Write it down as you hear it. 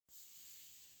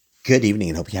Good evening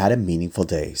and hope you had a meaningful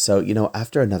day.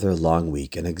 After another long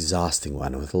week, an exhausting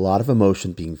one with a lot of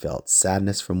emotion being felt,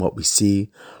 sadness from what we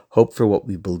see, hope for what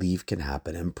we believe can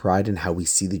happen, and pride in how we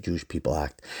see the Jewish people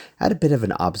act, I had a bit of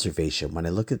an observation when I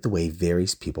look at the way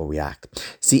various people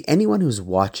react. See, anyone who's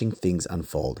watching things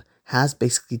unfold has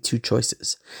basically two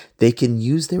choices. They can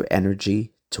use their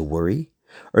energy to worry,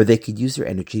 or they could use their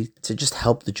energy to just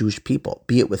help the Jewish people,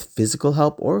 be it with physical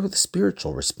help or with a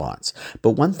spiritual response.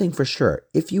 But one thing for sure,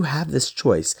 if you have this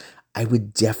choice, I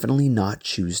would definitely not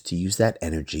choose to use that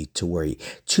energy to worry.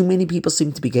 Too many people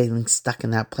seem to be getting stuck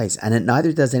in that place, and it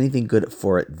neither does anything good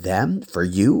for them, for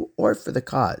you, or for the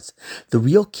cause. The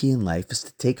real key in life is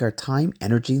to take our time,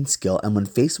 energy, and skill, and when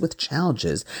faced with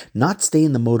challenges, not stay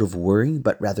in the mode of worrying,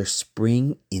 but rather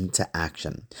spring into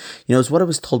action. It's what I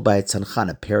was told by a tzanchen,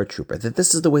 a paratrooper, that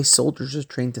this is the way soldiers are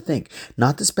trained to think,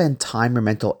 not to spend time or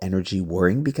mental energy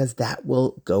worrying because that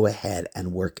will go ahead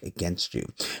and work against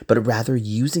you, but rather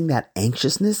using that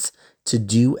anxiousness to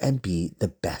do and be the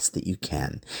best that you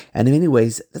can. And in many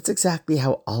ways, that's exactly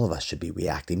how all of us should be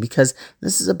reacting, because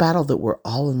this is a battle that we're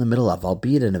all in the middle of,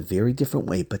 albeit in a very different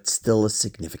way, but still a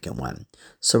significant one.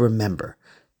 So remember,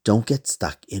 don't get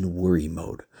stuck in worry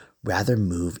mode. Rather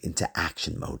move into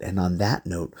action mode. And on that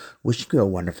note, wishing you a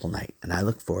wonderful night, and I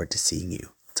look forward to seeing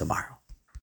you tomorrow.